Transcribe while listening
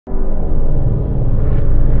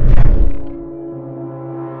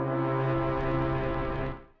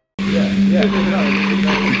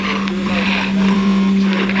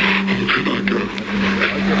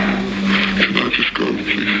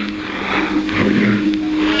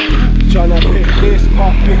Tryna pick this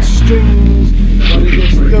puppet strings, but it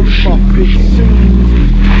is the puppet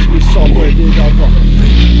sings. Catch me somewhere in other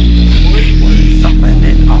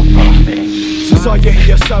things.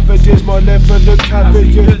 Society of savages, malevolent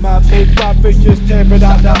cabbages, my big ravages, tearing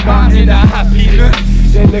out the mountain of happiness.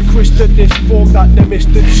 Then the Christian is formed like the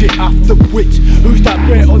Mr. Shit after which. Who's that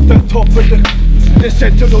great on the top of the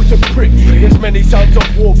Sentinel's a prick. There's many sounds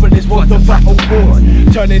of war, but there's one of battle war.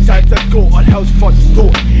 Turning tides to go on hell's front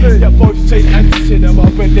door. They're both saint and cinema,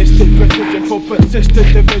 realistic precision for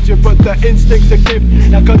persistent division. But the instincts are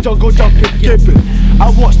given like a jungle jumping gibbon.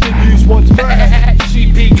 I watch the news once,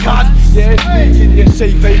 sheepy cunts. Yeah, it's me in your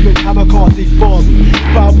safe haven, kamikaze bomb.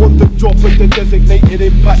 But I want the drop of the designated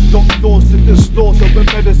impact, not laws to the slaughter. But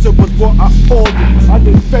medicine was what I ordered,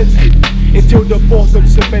 uninvented. Until the bottom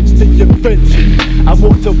cements the invention. I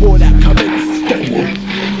walk to war that commenced them.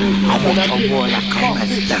 I walk to war that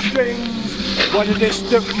commenced them. What did this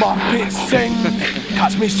the Muppet sing?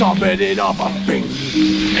 Catch me summoning other things.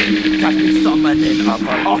 Catch me summoning other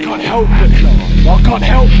things. I can't help it no. I can't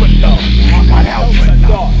help it no. I can't help it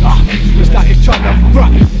no. It's like he's trying to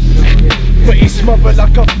rap, but he's smothered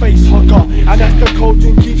like a face hugger. And as the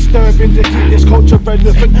cauldron keeps stirring to keep this culture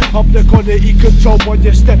relevant, up the quality control while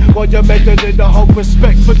you step, while you're meddling the whole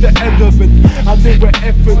respect for the element. I do it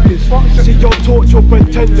effortless. See your torch, your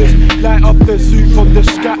pretenders light up the zoo from the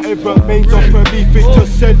scattered remains of prolific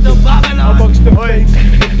descendants. Amongst the flames,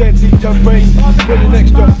 the deadly terrain, with an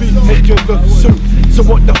extra beat, make you look suit. So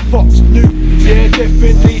what the fuck's new? Yeah,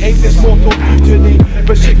 definitely ain't this mortal mutiny,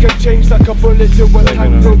 but shit can change like a bullet to a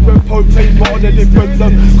tank filled with propane. But on a different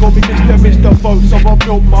level, call me Mr. Vote, so I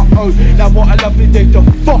built my own. Now what a lovely day to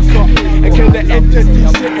fuck up. And can the entity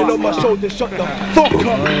sitting on my shoulder shut the fuck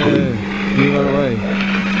up?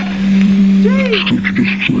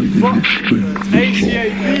 Fuck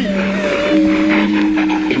ACAB.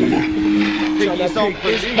 Tryna pick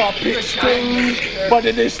this Muppet strings, but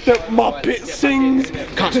it is the Muppet sings.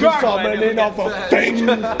 Catch me summoning other things.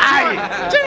 Aye.